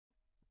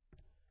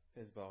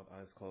Heads bowed,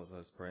 eyes closed,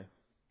 let us pray.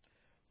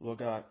 Lord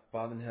God,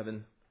 Father in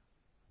heaven,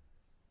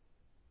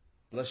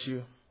 bless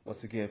you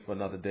once again for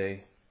another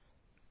day.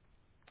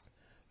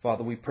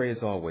 Father, we pray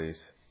as always,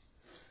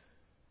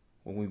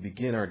 when we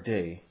begin our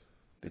day,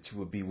 that you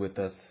would be with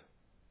us.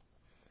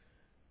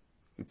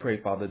 We pray,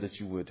 Father,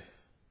 that you would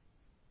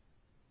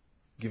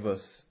give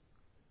us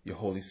your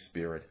Holy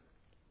Spirit.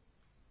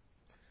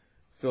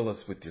 Fill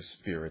us with your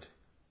Spirit,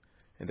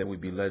 and that we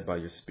be led by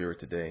your Spirit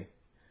today.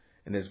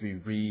 And as we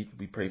read,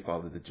 we pray,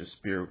 Father, that your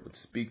Spirit would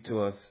speak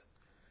to us,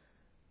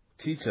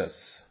 teach us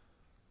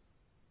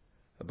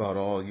about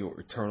all your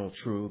eternal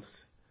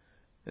truths,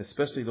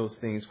 especially those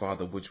things,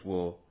 Father, which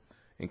will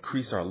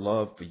increase our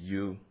love for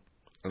you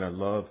and our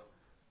love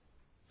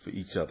for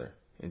each other.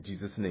 In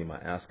Jesus' name I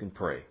ask and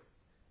pray.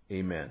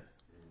 Amen.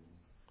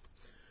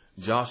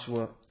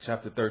 Joshua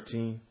chapter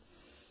 13.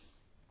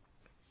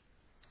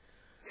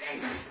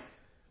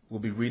 We'll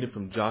be reading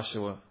from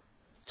Joshua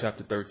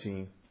chapter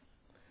 13.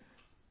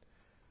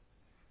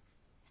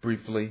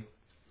 Briefly,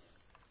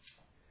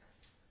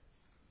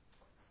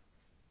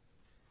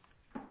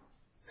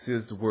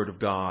 this is the Word of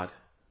God.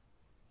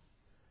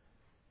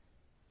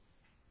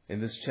 In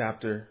this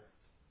chapter,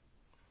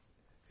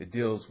 it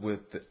deals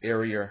with the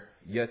area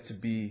yet to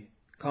be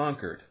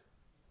conquered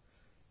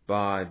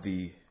by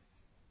the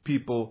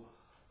people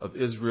of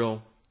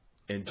Israel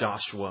and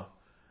Joshua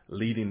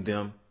leading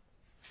them.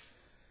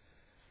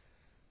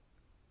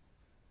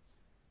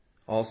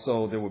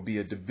 Also, there will be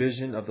a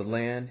division of the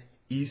land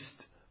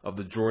east of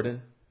the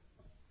Jordan.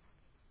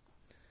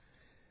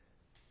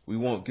 We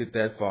won't get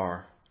that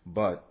far,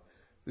 but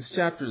this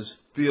chapter is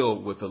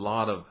filled with a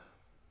lot of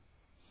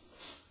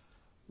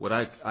what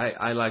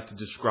I like to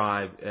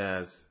describe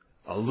as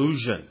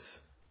allusions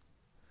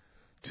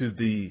to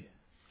the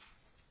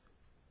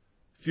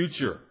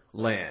future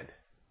land,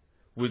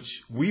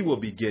 which we will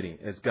be getting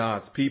as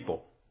God's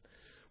people.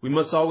 We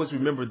must always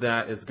remember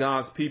that as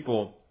God's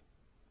people,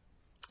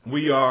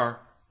 we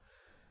are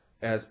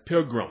as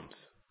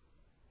pilgrims.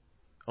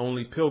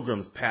 Only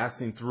pilgrims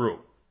passing through.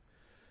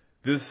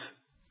 This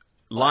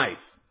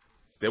life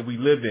that we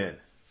live in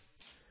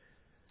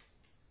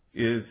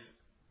is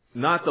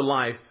not the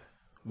life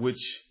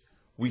which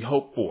we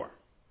hope for.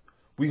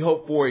 We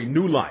hope for a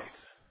new life,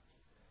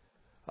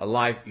 a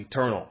life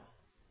eternal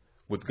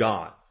with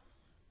God.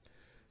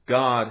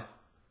 God,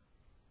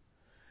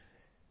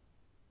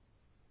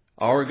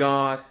 our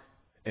God,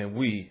 and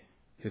we,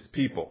 his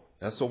people.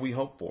 That's what we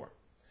hope for.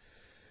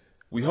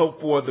 We hope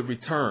for the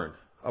return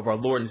of our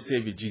Lord and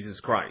Savior, Jesus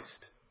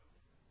Christ.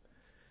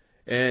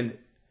 And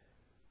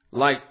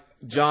like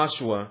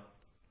Joshua,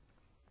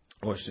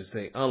 or I should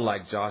say,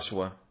 unlike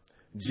Joshua,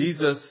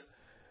 Jesus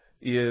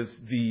is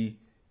the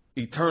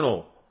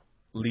eternal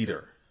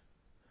leader.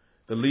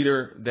 The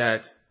leader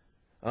that,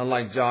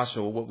 unlike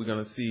Joshua, what we're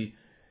going to see,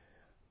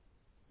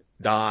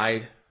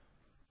 died,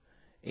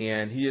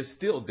 and he is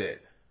still dead.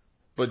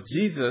 But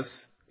Jesus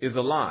is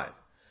alive.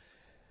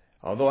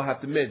 Although I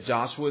have to admit,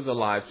 Joshua is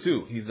alive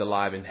too. He's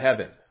alive in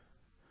heaven.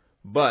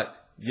 But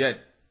yet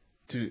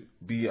he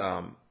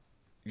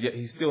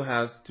still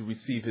has to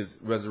receive his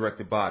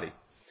resurrected body.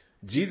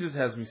 Jesus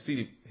has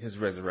received his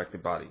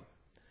resurrected body.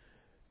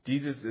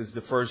 Jesus is the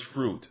first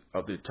fruit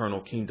of the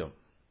eternal kingdom.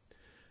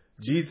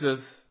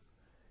 Jesus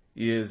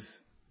is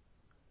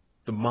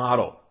the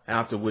model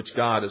after which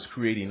God is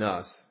creating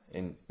us,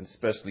 and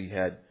especially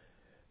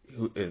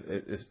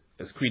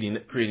is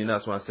creating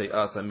us. When I say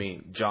us, I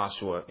mean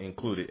Joshua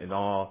included, and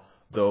all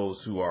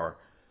those who are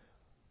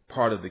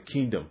part of the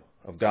kingdom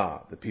of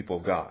God, the people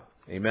of God.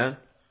 Amen.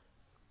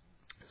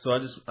 So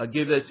I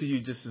give that to you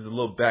just as a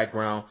little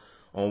background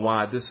on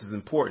why this is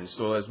important.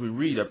 So as we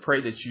read, I pray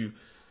that you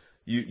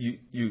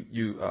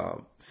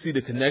see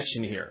the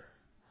connection here,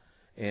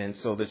 and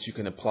so that you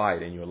can apply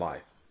it in your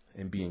life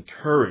and be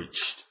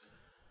encouraged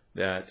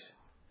that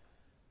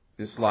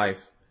this life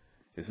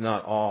is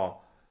not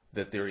all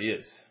that there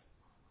is.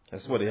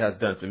 That's what it has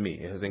done for me.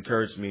 It has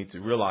encouraged me to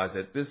realize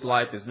that this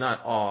life is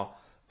not all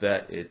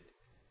that it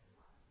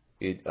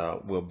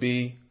will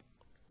be.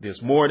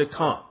 There's more to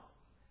come.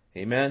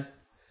 Amen.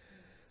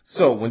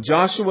 So when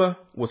Joshua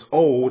was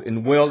old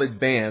and well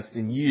advanced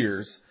in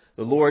years,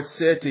 the Lord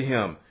said to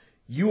him,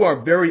 "You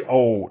are very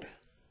old,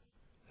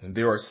 and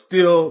there are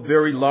still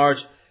very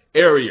large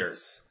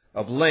areas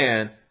of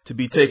land to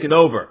be taken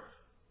over."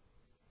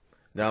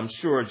 Now I'm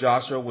sure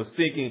Joshua was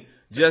thinking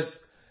just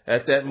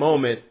at that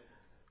moment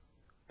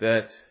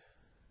that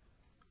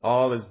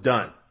all is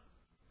done.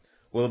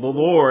 Well, the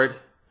Lord,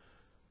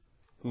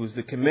 who is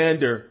the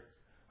commander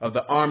of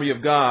the army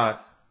of God,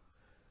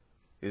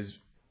 is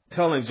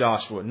telling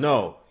Joshua,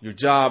 no, your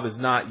job is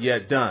not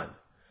yet done.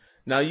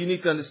 Now you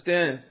need to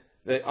understand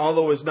that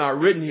although it's not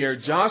written here,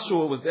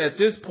 Joshua was at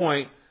this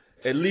point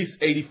at least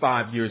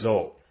 85 years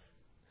old.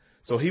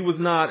 So he was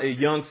not a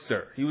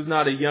youngster. He was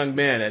not a young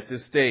man at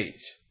this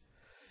stage.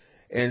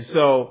 And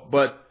so,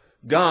 but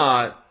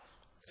God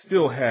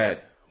still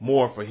had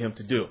more for him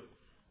to do.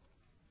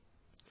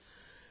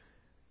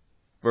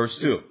 Verse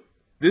 2.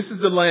 This is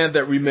the land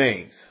that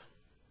remains.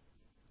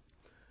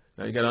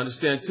 Now you got to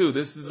understand too,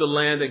 this is the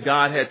land that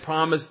God had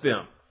promised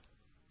them.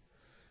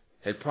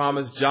 Had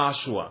promised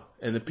Joshua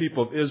and the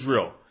people of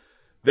Israel.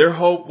 Their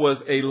hope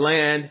was a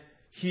land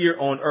here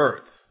on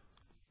earth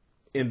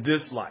in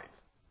this life.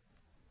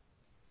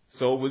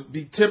 So it would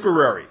be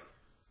temporary.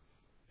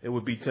 It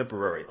would be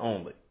temporary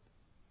only.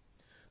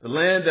 The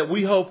land that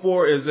we hope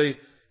for is a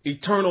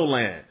eternal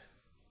land.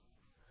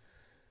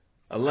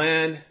 A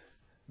land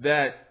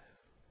that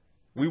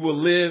we will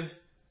live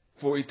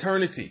for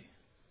eternity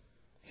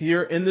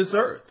here in this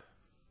earth.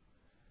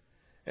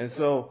 And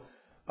so,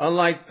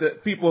 unlike the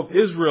people of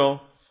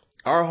Israel,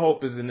 our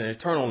hope is in the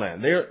eternal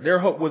land. Their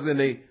hope was in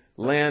a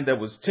land that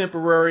was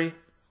temporary,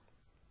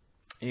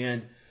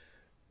 and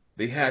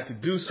they had to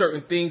do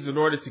certain things in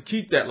order to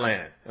keep that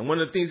land. And one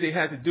of the things they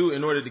had to do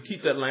in order to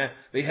keep that land,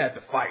 they had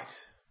to fight.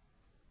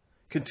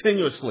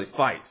 Continuously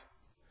fight.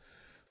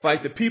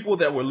 Fight the people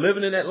that were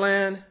living in that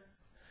land,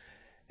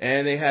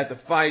 and they had to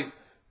fight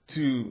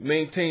to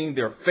maintain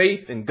their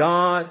faith in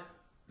God.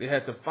 They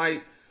had to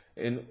fight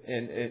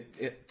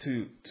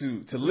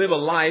to live a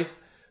life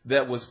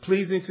that was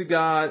pleasing to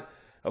God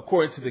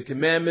according to the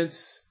commandments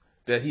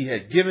that He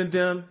had given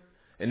them.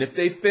 And if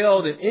they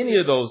failed in any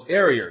of those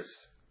areas,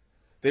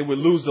 they would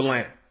lose the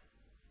land.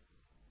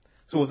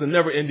 So it was a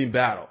never-ending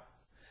battle.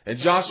 And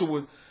Joshua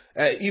was,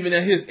 even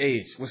at his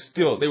age,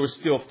 they were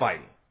still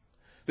fighting.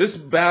 This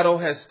battle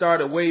had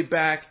started way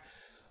back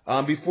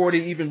before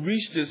they even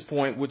reached this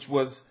point, which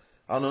was,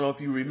 I don't know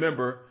if you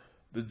remember,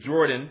 the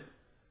Jordan.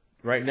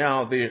 Right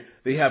now,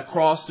 they have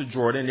crossed the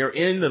Jordan. They're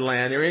in the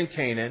land. They're in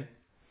Canaan.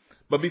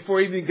 But before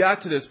they even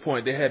got to this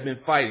point, they had been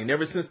fighting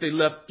ever since they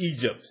left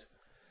Egypt.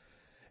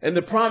 And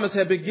the promise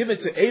had been given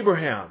to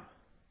Abraham,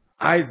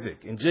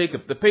 Isaac, and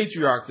Jacob, the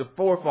patriarchs, the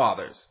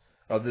forefathers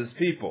of this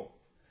people.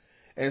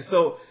 And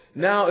so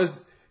now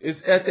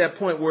is at that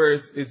point where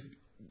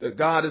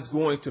God is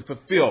going to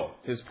fulfill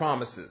His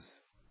promises.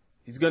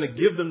 He's going to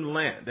give them the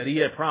land that He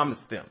had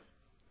promised them.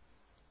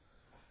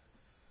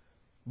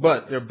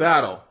 But their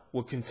battle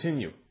will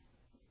continue.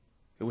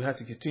 They will have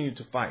to continue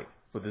to fight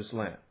for this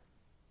land.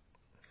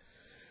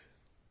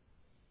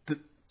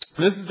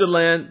 This is the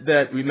land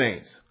that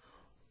remains.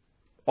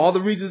 All the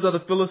regions of the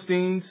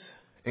Philistines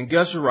and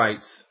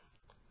Geshurites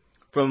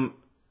from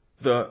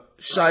the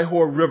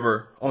Shihor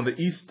River on the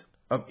east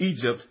of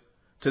Egypt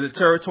to the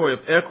territory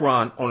of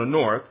Ekron on the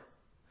north,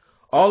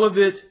 all of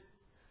it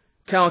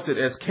counted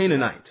as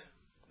Canaanite.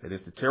 That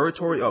is the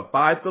territory of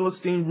 5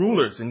 Philistine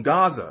rulers in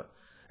Gaza,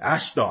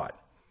 Ashdod,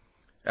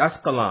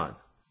 Ascalon,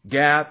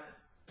 Gath,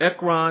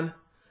 Ekron,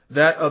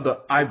 that of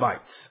the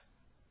Ivites,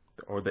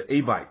 or the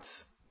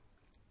Avites.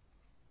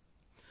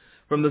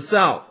 From the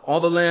south, all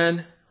the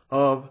land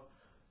of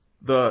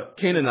the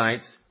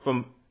Canaanites,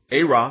 from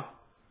Arah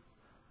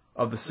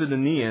of the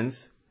Sidonians,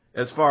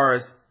 as far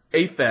as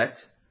Aphet,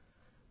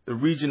 the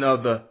region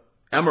of the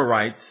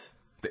Amorites,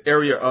 the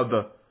area of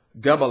the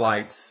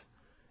Gebalites,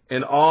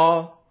 and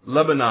all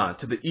Lebanon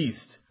to the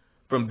east,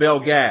 from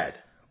Belgad,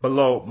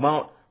 below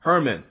Mount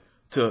Hermon,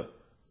 to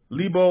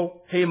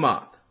Lebo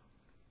Hamath.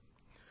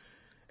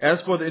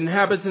 As for the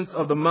inhabitants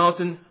of the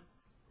mountain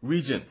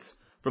regions,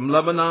 from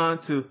Lebanon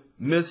to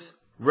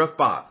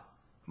Misrephoth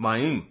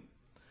Maim,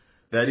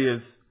 that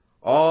is,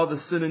 all the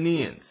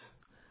Sidonians,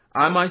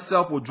 I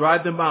myself will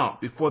drive them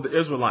out before the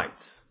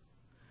Israelites.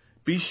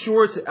 Be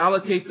sure to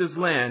allocate this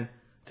land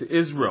to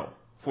Israel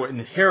for an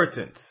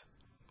inheritance,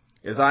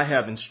 as I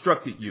have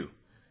instructed you,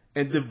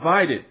 and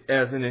divide it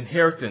as an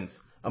inheritance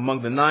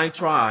among the 9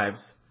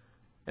 tribes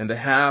and the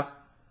half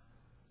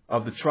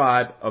of the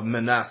tribe of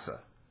Manasseh.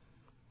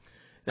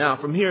 Now,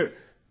 from here,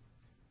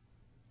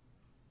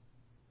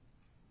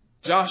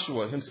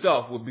 Joshua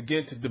himself will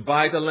begin to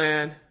divide the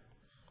land,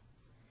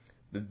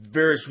 the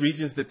various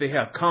regions that they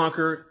have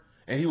conquered,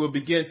 and he will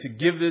begin to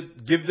give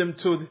them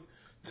to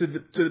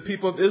the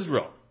people of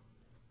Israel,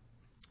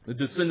 the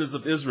descendants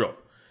of Israel,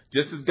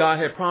 just as God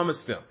had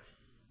promised them.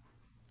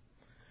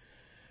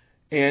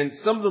 And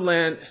some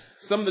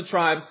of the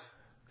tribes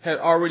had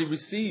already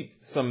received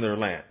some of their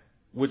land,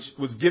 which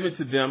was given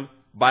to them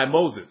by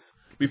Moses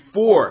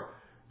before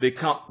they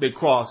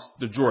crossed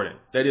the Jordan.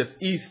 That is,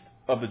 east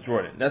of the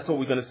Jordan. That's what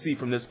we're going to see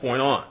from this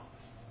point on,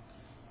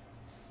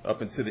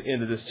 up until the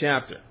end of this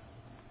chapter.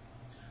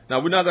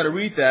 Now, we're not going to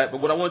read that,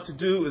 but what I want to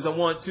do is I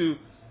want to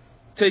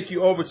take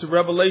you over to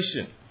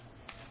Revelation,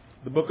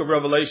 the book of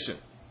Revelation.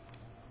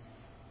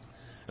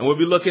 And we'll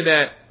be looking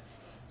at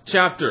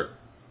chapter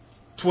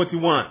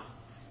 21.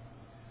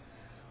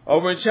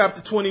 Over in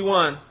chapter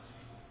 21,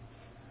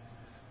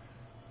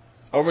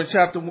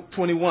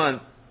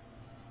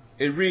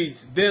 it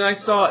reads, Then I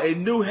saw a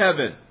new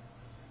heaven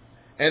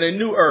and a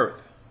new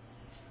earth.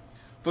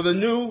 For the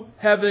new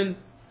heaven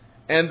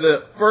and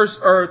the first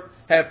earth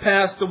had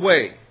passed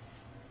away,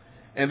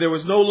 and there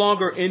was no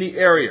longer any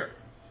area.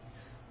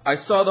 I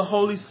saw the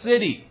holy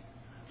city,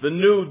 the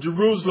new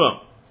Jerusalem,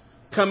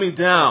 coming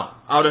down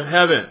out of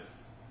heaven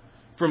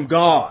from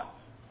God,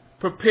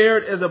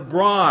 prepared as a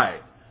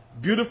bride,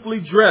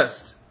 beautifully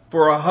dressed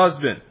for her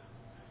husband.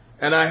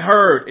 And I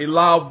heard a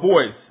loud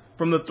voice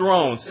from the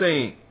throne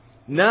saying,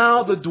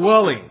 Now the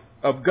dwelling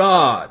of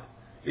God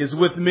is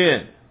with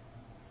men,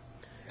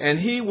 and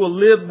he will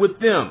live with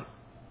them.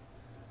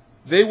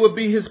 They will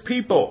be his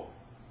people,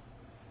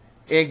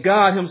 and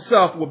God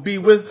himself will be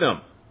with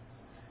them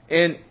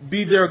and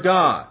be their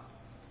God.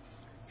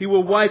 He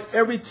will wipe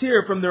every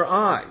tear from their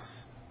eyes.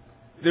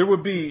 There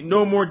will be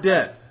no more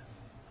death,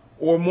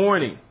 or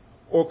mourning,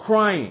 or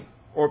crying,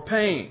 or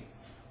pain,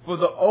 for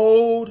the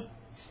old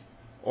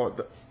or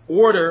the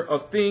order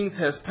of things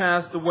has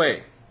passed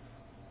away.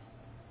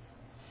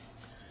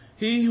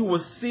 He who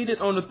was seated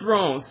on the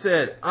throne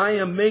said, I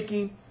am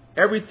making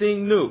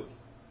everything new.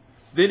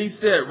 Then he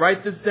said,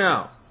 write this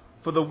down,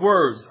 for the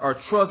words are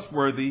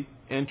trustworthy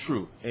and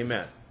true.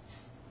 Amen.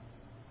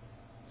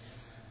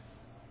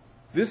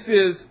 This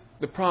is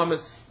the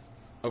promise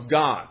of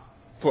God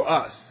for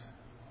us,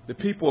 the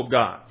people of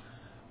God.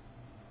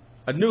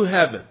 A new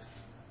heavens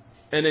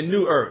and a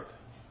new earth.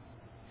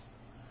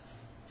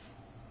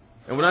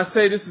 And when I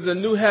say this is a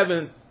new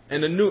heavens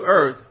and a new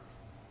earth,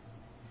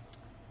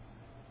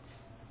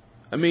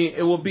 I mean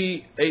it will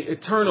be an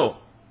eternal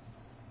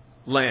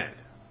land.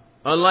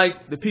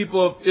 Unlike the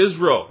people of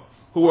Israel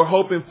who were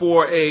hoping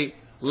for a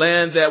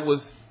land that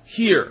was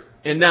here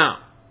and now.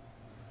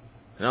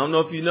 And I don't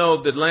know if you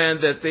know the land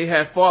that they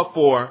had fought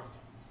for.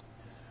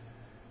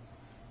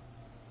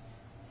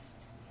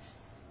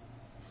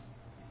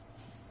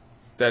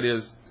 That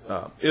is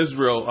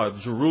Israel, or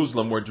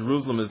Jerusalem, where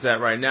Jerusalem is at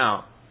right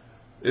now,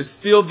 is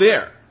still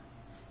there.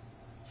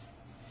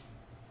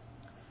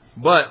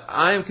 But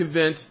I am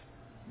convinced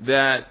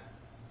that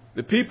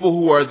the people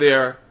who are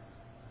there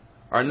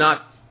are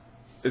not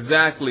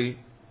exactly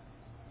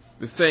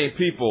the same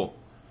people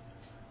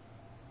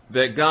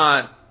that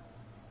God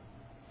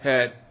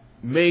had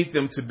made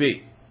them to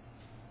be.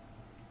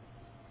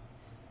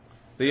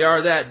 They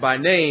are that by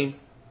name,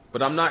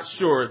 but I'm not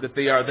sure that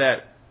they are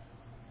that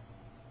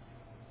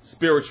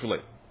spiritually,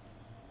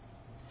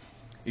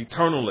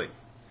 eternally.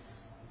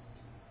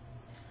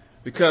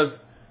 Because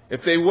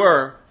if they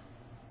were,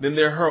 then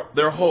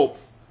their hope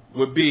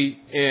would be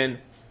in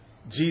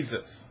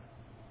Jesus.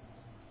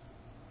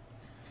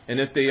 And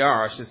if they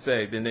are, I should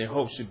say, then their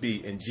hope should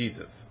be in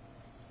Jesus.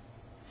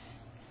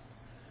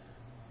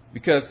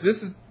 Because this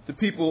is the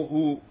people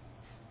who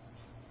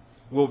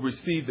will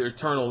receive the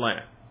eternal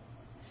land,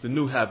 the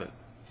new heaven,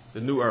 the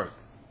new earth,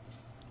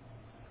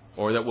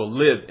 or that will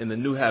live in the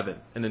new heaven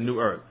and the new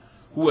earth,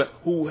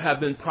 who have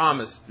been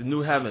promised the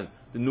new heaven,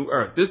 the new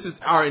earth. This is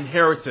our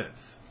inheritance.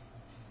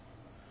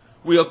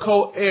 We are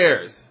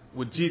co-heirs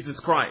with Jesus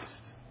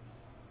Christ.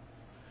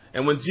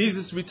 And when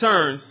Jesus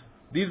returns,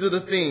 these are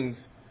the things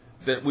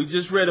that we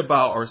just read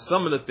about, or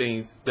some of the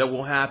things that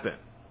will happen.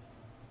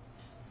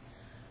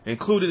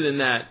 Included in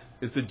that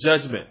is the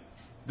judgment,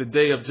 the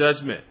day of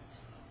judgment,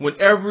 when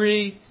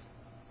every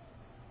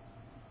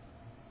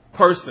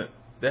person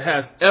that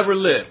has ever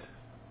lived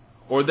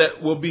or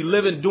that will be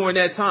living during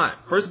that time,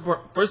 first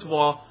of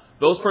all,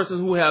 those persons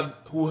who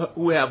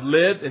have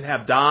lived and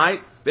have died,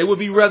 they will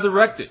be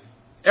resurrected.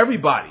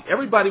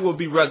 Everybody will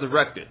be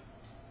resurrected.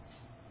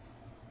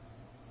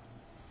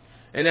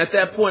 And at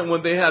that point,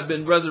 when they have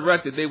been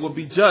resurrected, they will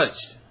be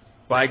judged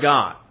by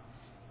God.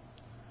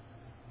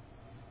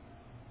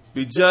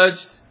 Be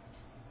judged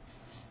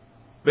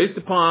based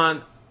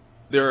upon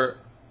their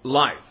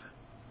life,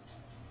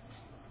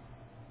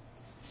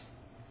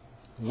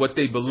 what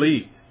they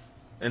believed,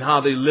 and how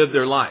they lived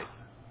their life.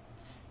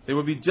 They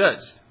will be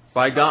judged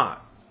by God.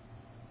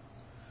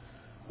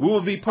 We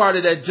will be part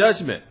of that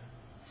judgment.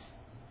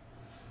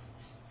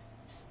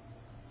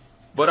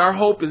 But our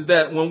hope is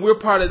that when we're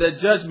part of that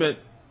judgment,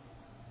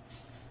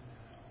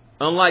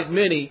 unlike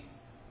many,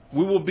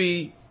 we will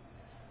be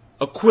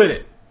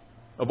acquitted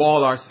of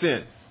all our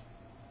sins.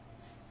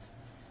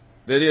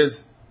 That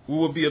is, we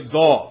will be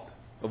absolved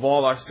of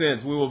all our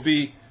sins. We will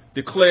be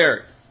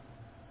declared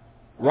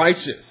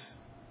righteous.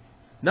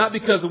 Not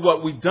because of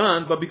what we've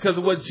done, but because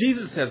of what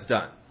Jesus has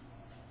done.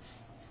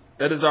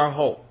 That is our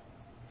hope.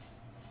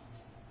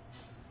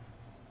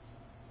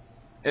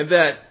 And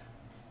that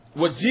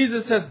what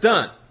Jesus has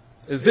done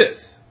is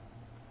this.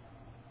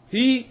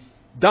 He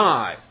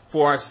died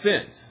for our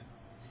sins.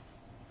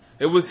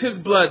 It was His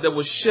blood that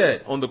was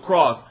shed on the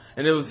cross,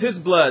 and it was His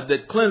blood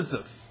that cleansed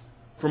us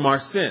from our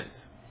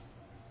sins.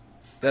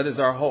 That is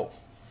our hope.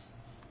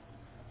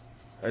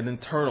 An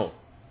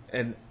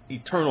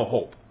eternal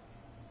hope.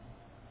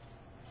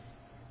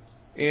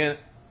 And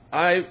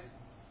I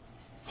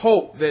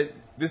hope that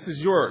this is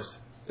yours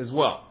as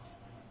well.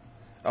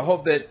 I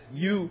hope that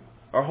you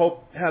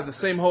have the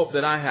same hope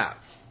that I have.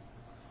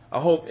 I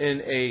hope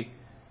in a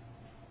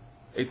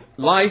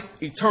life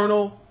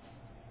eternal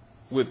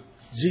with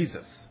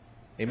Jesus.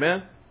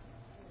 Amen?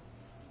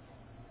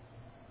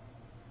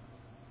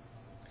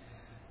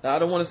 Now, I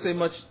don't want to say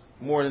much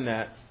more than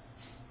that,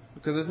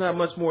 because there's not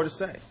much more to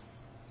say.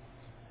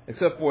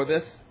 Except for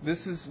this.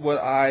 This is what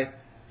I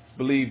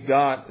believe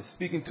God is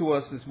speaking to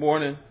us this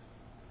morning.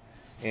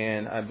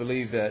 And I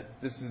believe that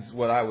this is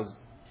what I was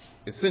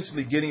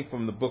essentially getting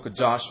from the book of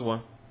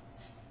Joshua.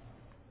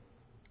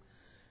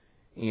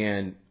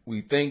 And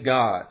we thank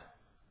God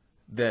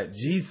that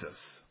Jesus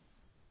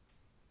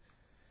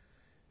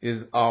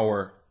is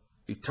our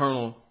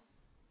eternal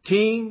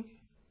King,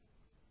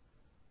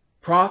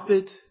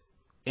 prophet,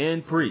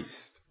 and priest.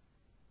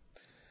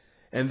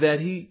 And that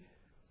He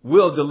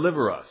will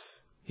deliver us.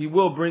 He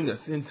will bring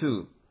us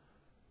into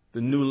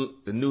the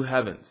new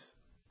heavens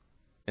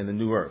and the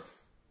new earth.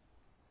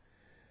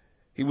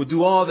 He will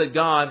do all that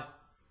God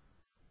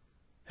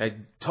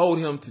had told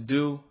Him to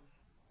do,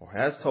 or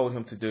has told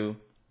Him to do.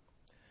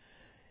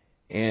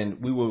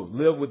 And we will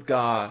live with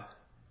God.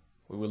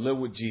 We will live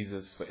with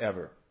Jesus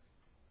forever.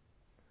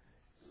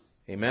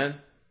 Amen.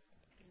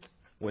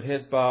 With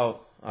heads bowed,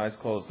 eyes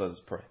closed, let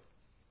us pray.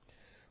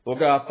 Lord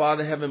God,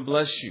 Father in heaven,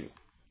 bless you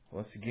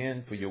once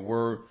again for your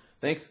word.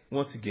 Thanks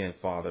once again,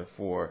 Father,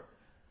 for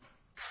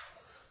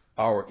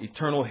our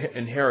eternal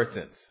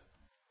inheritance.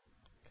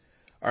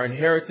 Our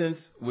inheritance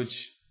which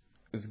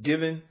is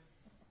given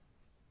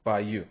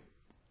by you.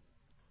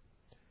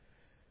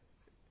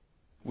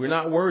 We're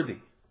not worthy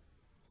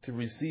to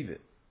receive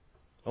it.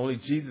 Only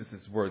Jesus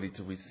is worthy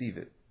to receive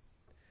it.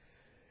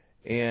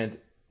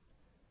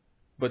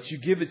 But you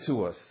give it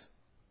to us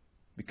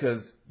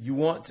because you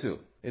want to.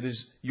 It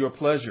is your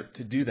pleasure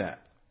to do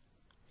that.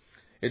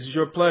 It is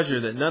your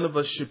pleasure that none of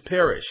us should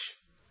perish,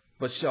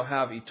 but shall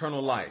have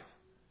eternal life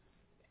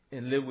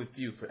and live with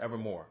you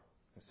forevermore.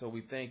 And so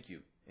we thank you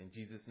in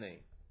Jesus' name.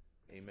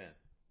 Amen.